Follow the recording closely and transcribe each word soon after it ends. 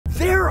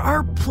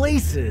are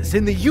places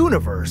in the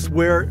universe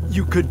where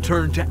you could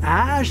turn to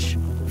ash,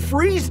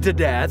 freeze to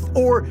death,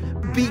 or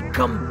be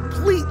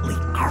completely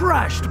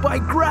crushed by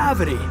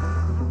gravity.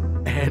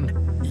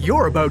 And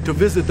you're about to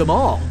visit them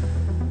all.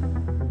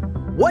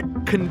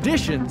 What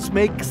conditions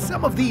make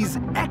some of these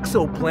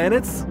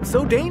exoplanets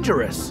so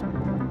dangerous?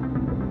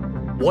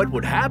 What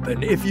would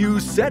happen if you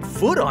set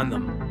foot on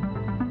them?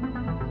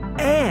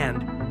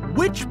 And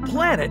which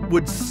planet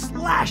would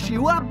slash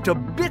you up to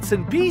bits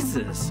and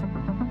pieces?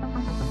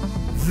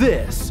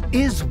 This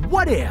is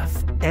What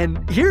If,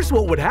 and here's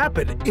what would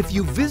happen if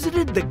you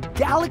visited the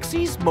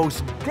galaxy's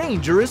most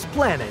dangerous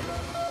planet.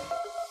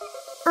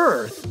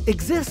 Earth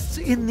exists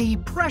in the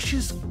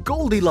precious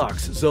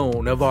Goldilocks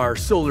zone of our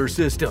solar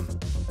system.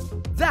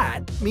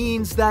 That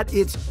means that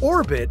its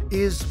orbit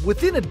is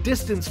within a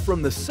distance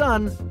from the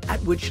Sun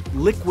at which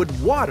liquid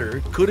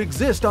water could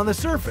exist on the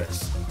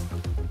surface.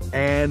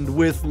 And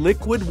with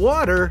liquid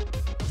water,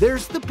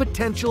 there's the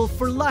potential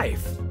for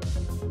life.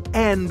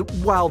 And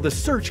while the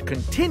search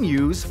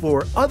continues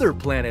for other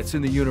planets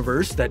in the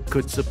universe that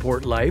could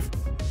support life,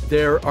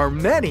 there are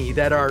many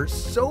that are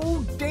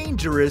so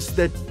dangerous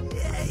that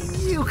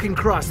you can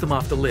cross them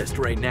off the list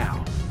right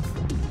now.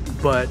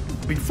 But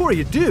before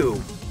you do,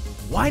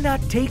 why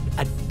not take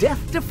a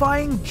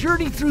death-defying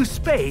journey through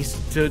space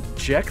to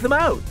check them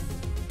out?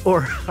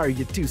 Or are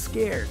you too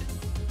scared?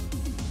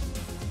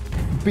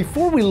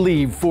 Before we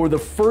leave for the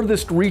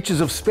furthest reaches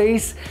of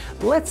space,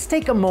 let's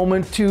take a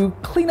moment to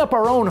clean up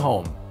our own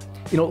home.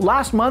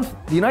 Last month,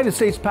 the United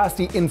States passed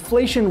the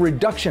Inflation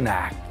Reduction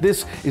Act.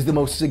 This is the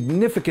most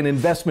significant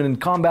investment in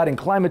combating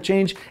climate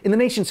change in the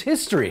nation's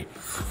history.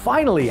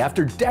 Finally,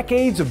 after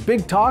decades of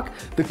big talk,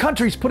 the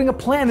country's putting a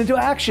plan into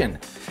action.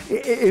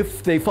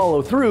 If they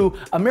follow through,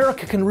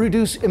 America can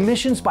reduce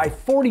emissions by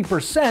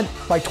 40%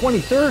 by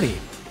 2030.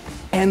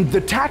 And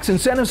the tax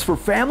incentives for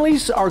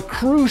families are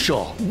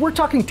crucial. We're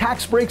talking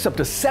tax breaks up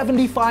to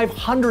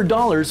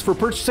 $7,500 for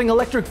purchasing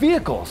electric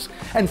vehicles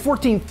and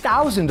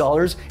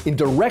 $14,000 in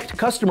direct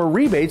customer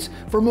rebates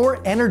for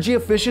more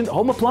energy-efficient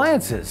home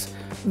appliances.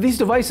 These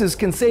devices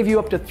can save you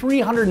up to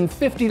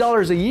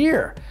 $350 a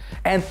year.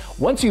 And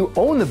once you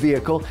own the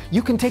vehicle,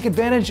 you can take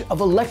advantage of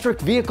electric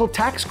vehicle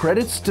tax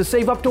credits to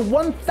save up to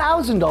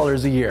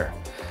 $1,000 a year.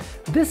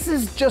 This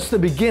is just the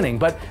beginning,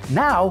 but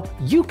now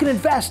you can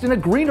invest in a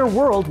greener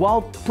world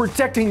while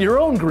protecting your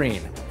own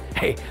green.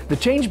 Hey, the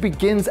change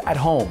begins at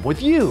home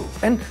with you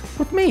and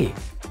with me.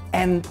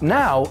 And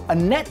now, a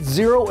net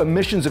zero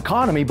emissions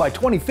economy by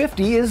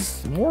 2050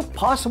 is more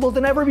possible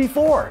than ever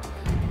before.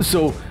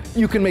 So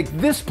you can make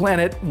this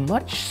planet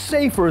much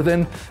safer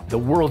than the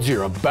world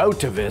you're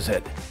about to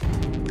visit.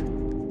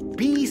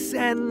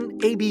 BCen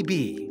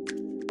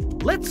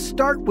ABB. Let's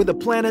start with a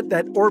planet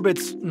that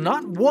orbits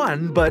not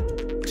one,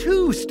 but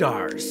 2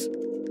 stars.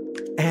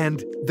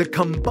 And the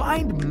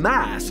combined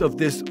mass of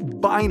this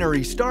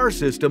binary star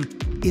system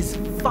is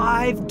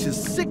 5 to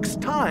 6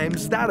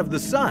 times that of the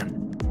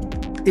Sun.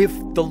 If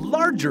the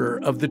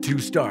larger of the 2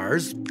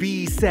 stars,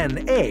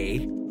 BCen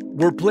A,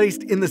 were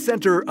placed in the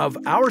center of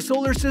our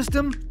solar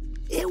system,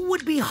 it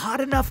would be hot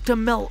enough to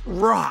melt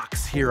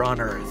rocks here on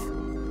Earth.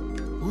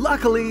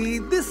 Luckily,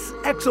 this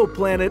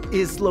exoplanet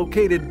is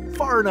located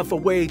far enough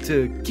away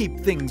to keep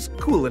things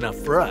cool enough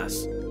for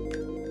us.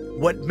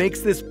 What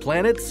makes this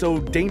planet so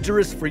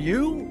dangerous for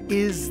you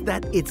is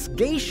that it's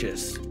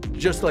gaseous,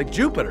 just like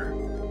Jupiter.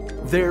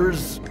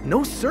 There's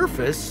no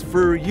surface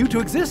for you to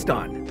exist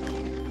on.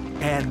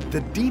 And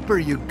the deeper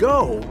you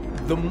go,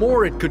 the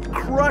more it could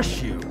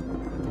crush you.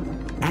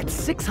 At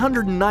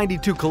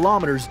 692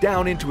 kilometers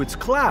down into its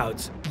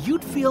clouds,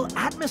 you'd feel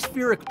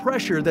atmospheric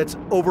pressure that's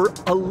over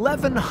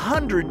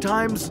 1,100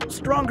 times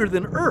stronger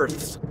than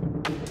Earth's.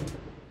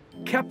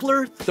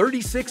 Kepler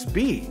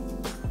 36b.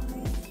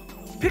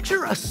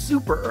 Picture a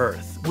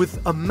super-Earth with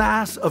a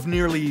mass of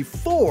nearly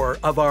 4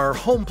 of our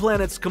home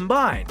planets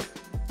combined.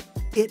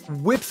 It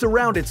whips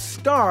around its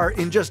star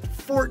in just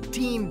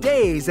 14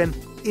 days and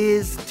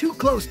is too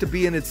close to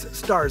be in its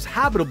star's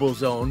habitable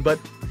zone, but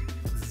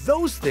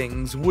those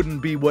things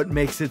wouldn't be what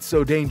makes it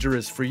so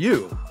dangerous for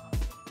you.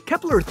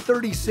 Kepler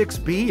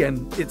 36b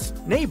and its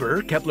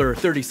neighbor, Kepler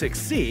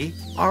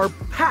 36c, are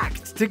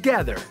packed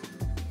together.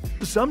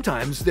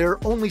 Sometimes they're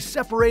only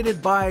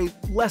separated by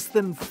less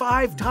than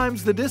 5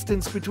 times the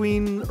distance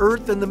between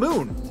Earth and the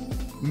Moon,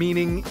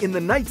 meaning in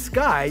the night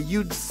sky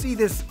you'd see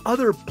this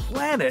other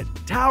planet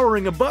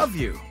towering above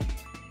you.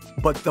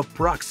 But the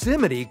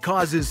proximity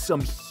causes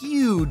some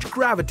huge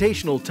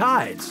gravitational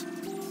tides.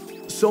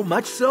 So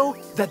much so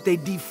that they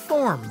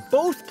deform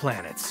both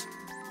planets.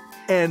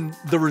 And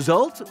the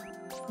result?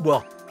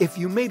 Well, if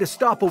you made a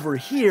stop over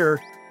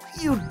here,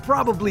 you'd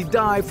probably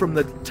die from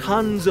the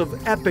tons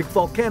of epic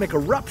volcanic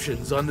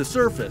eruptions on the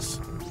surface.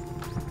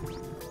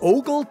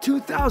 Ogle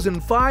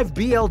 2005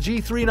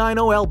 BLG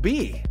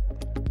 390LB.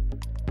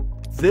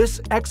 This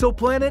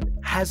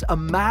exoplanet has a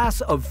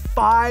mass of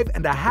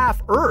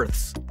 5.5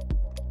 Earths.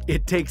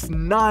 It takes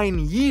 9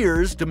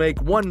 years to make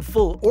one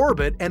full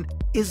orbit and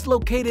is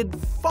located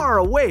far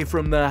away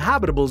from the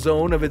habitable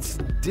zone of its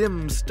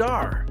dim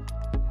star.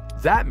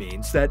 That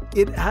means that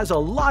it has a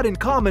lot in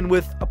common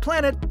with a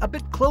planet a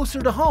bit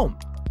closer to home,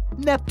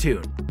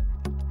 Neptune.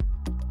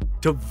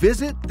 To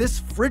visit this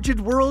frigid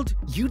world,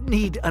 you'd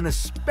need an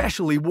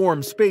especially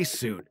warm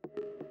spacesuit.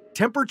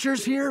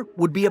 Temperatures here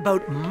would be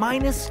about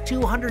minus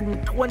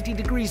 220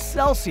 degrees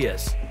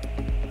Celsius.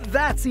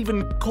 That's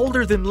even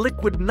colder than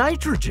liquid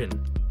nitrogen.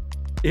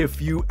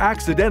 If you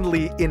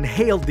accidentally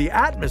inhaled the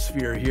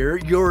atmosphere here,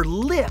 your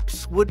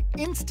lips would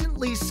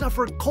instantly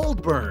suffer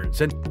cold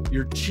burns, and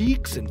your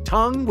cheeks and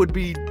tongue would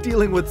be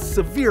dealing with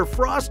severe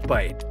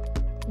frostbite.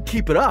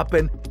 Keep it up,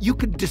 and you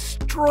could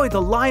destroy the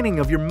lining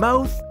of your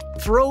mouth,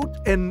 throat,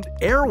 and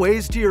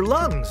airways to your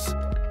lungs.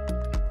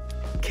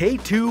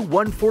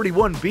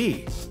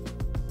 K2-141b.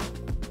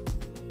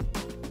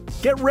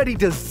 Get ready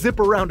to zip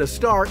around a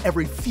star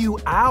every few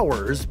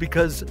hours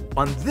because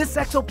on this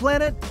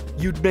exoplanet,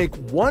 you'd make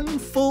one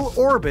full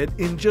orbit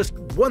in just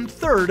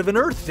 1/3 of an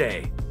Earth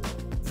day.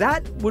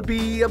 That would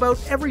be about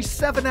every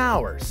 7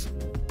 hours.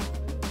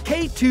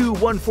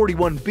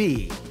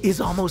 K2-141b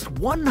is almost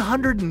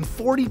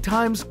 140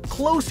 times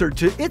closer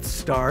to its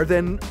star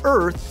than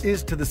Earth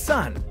is to the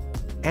Sun,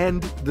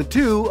 and the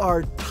two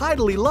are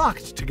tidally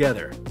locked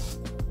together.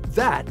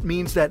 That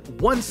means that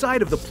one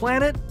side of the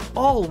planet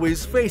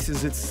always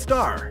faces its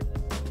star.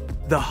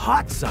 The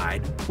hot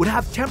side would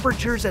have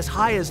temperatures as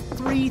high as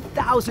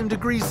 3,000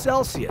 degrees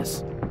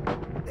Celsius.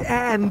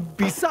 And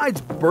besides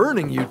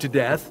burning you to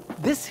death,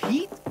 this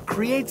heat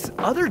creates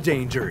other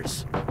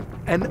dangers.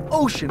 An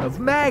ocean of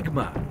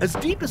magma as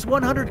deep as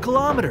 100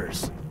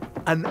 kilometers,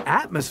 an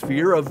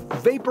atmosphere of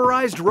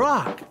vaporized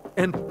rock,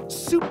 and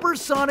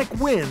supersonic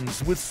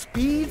winds with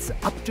speeds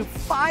up to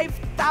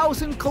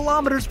 5,000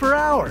 kilometers per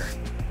hour.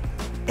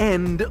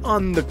 And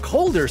on the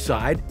colder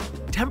side,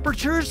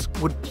 temperatures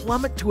would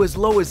plummet to as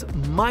low as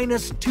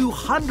minus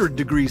 200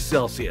 degrees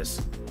Celsius.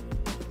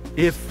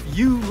 If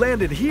you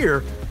landed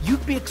here,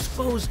 you'd be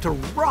exposed to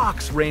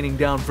rocks raining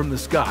down from the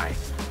sky,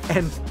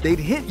 and they'd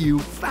hit you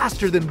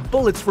faster than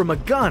bullets from a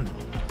gun.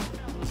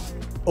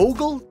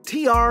 Ogle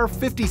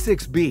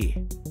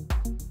TR56b.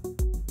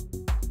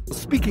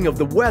 Speaking of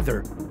the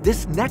weather,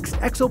 this next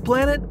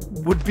exoplanet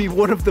would be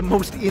one of the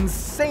most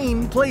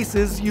insane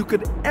places you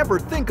could ever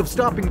think of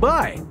stopping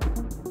by.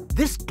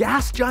 This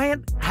gas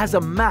giant has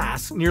a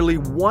mass nearly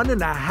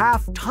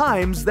 1.5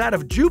 times that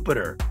of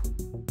Jupiter,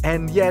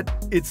 and yet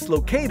it's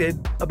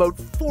located about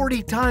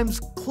 40 times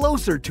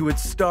closer to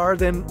its star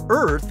than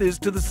Earth is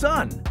to the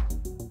Sun.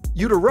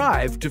 You'd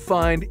arrive to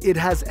find it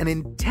has an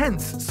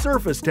intense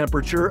surface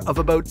temperature of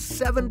about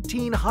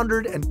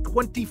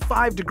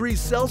 1,725 degrees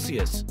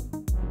Celsius.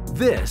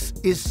 This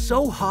is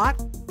so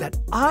hot that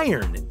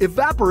iron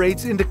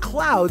evaporates into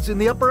clouds in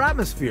the upper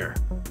atmosphere.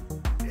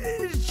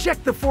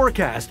 Check the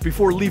forecast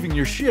before leaving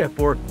your ship,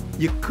 or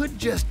you could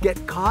just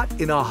get caught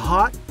in a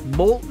hot,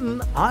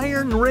 molten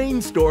iron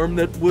rainstorm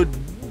that would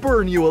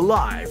burn you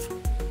alive.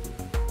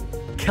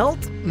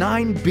 Kelt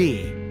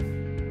 9b.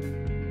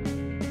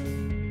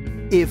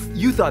 If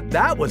you thought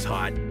that was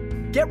hot,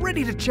 get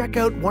ready to check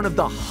out one of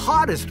the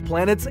hottest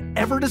planets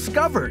ever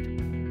discovered.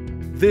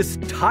 This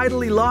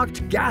tidally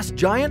locked gas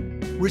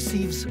giant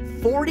receives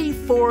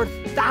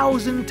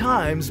 44,000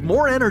 times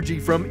more energy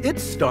from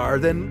its star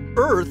than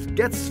Earth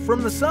gets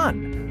from the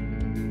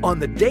Sun. On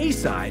the day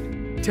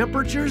side,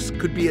 temperatures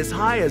could be as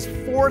high as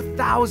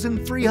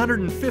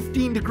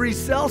 4,315 degrees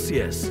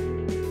Celsius.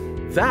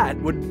 That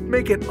would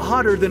make it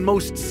hotter than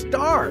most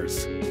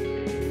stars.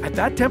 At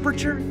that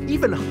temperature,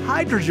 even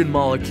hydrogen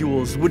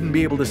molecules wouldn't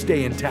be able to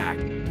stay intact.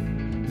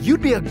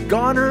 You'd be a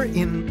goner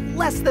in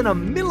less than a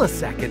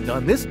millisecond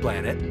on this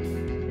planet.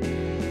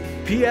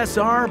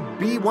 PSR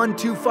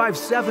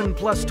B1257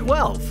 plus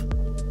 12.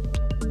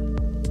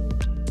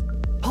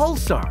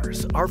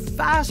 Pulsars are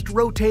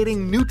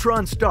fast-rotating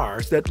neutron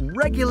stars that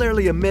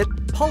regularly emit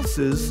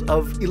pulses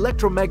of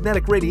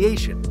electromagnetic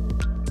radiation.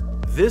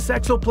 This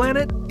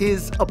exoplanet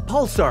is a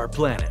pulsar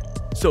planet,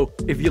 so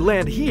if you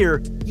land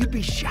here, you'd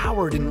be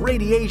showered in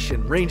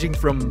radiation ranging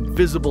from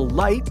visible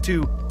light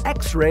to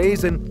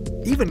X-rays and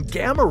even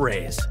gamma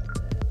rays.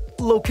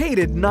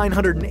 Located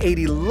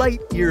 980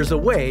 light-years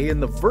away in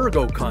the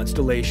Virgo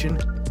constellation,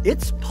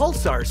 its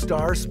pulsar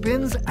star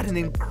spins at an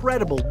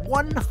incredible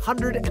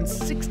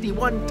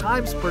 161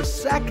 times per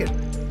second.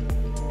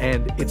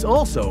 And it's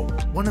also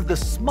one of the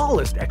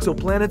smallest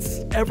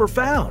exoplanets ever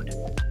found.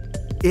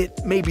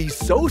 It may be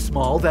so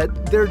small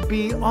that there'd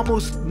be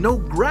almost no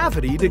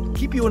gravity to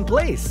keep you in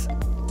place.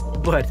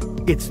 But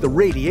it's the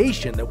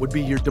radiation that would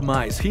be your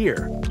demise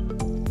here.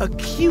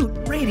 Acute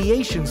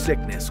radiation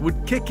sickness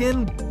would kick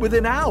in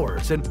within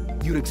hours, and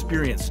you'd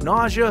experience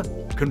nausea,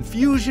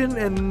 confusion,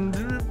 and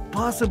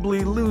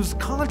possibly lose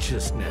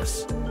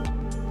consciousness.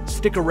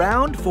 Stick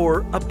around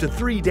for up to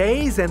 3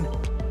 days, and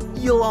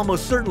you'll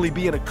almost certainly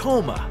be in a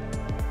coma.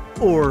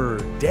 Or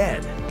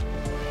dead.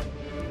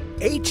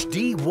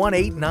 HD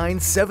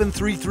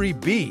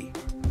 189733b.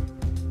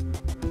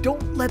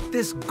 Don't let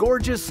this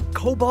gorgeous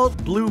cobalt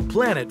blue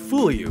planet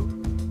fool you.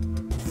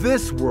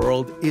 This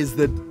world is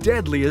the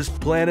deadliest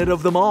planet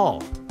of them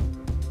all.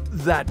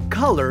 That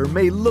color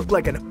may look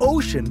like an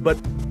ocean, but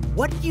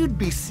what you'd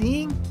be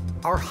seeing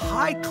are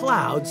high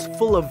clouds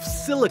full of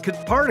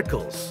silicate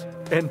particles.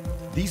 And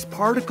these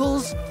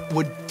particles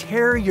would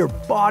tear your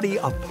body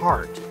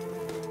apart.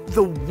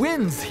 The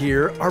winds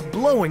here are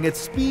blowing at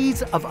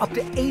speeds of up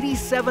to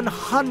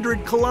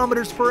 8,700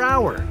 kilometers per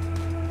hour.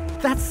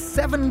 That's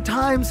 7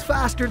 times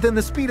faster than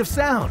the speed of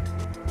sound.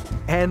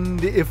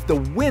 And if the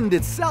wind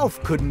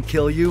itself couldn't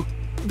kill you,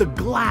 the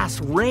glass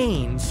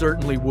rain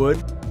certainly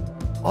would.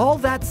 All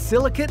that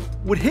silicate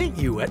would hit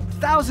you at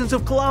thousands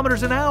of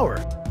kilometers an hour.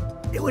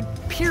 It would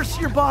pierce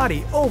your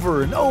body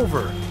over and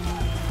over,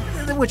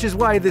 which is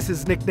why this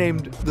is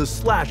nicknamed the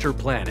Slasher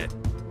Planet.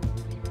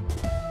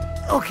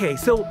 Okay,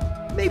 so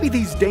maybe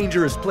these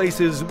dangerous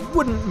places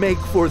wouldn't make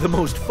for the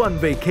most fun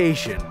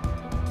vacation.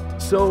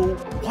 So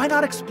why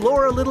not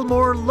explore a little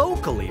more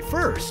locally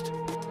first?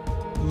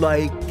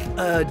 Like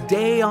a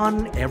day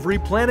on every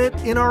planet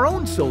in our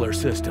own solar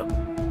system.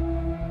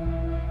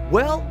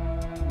 Well,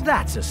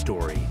 that's a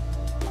story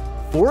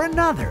for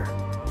another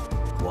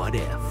What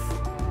If.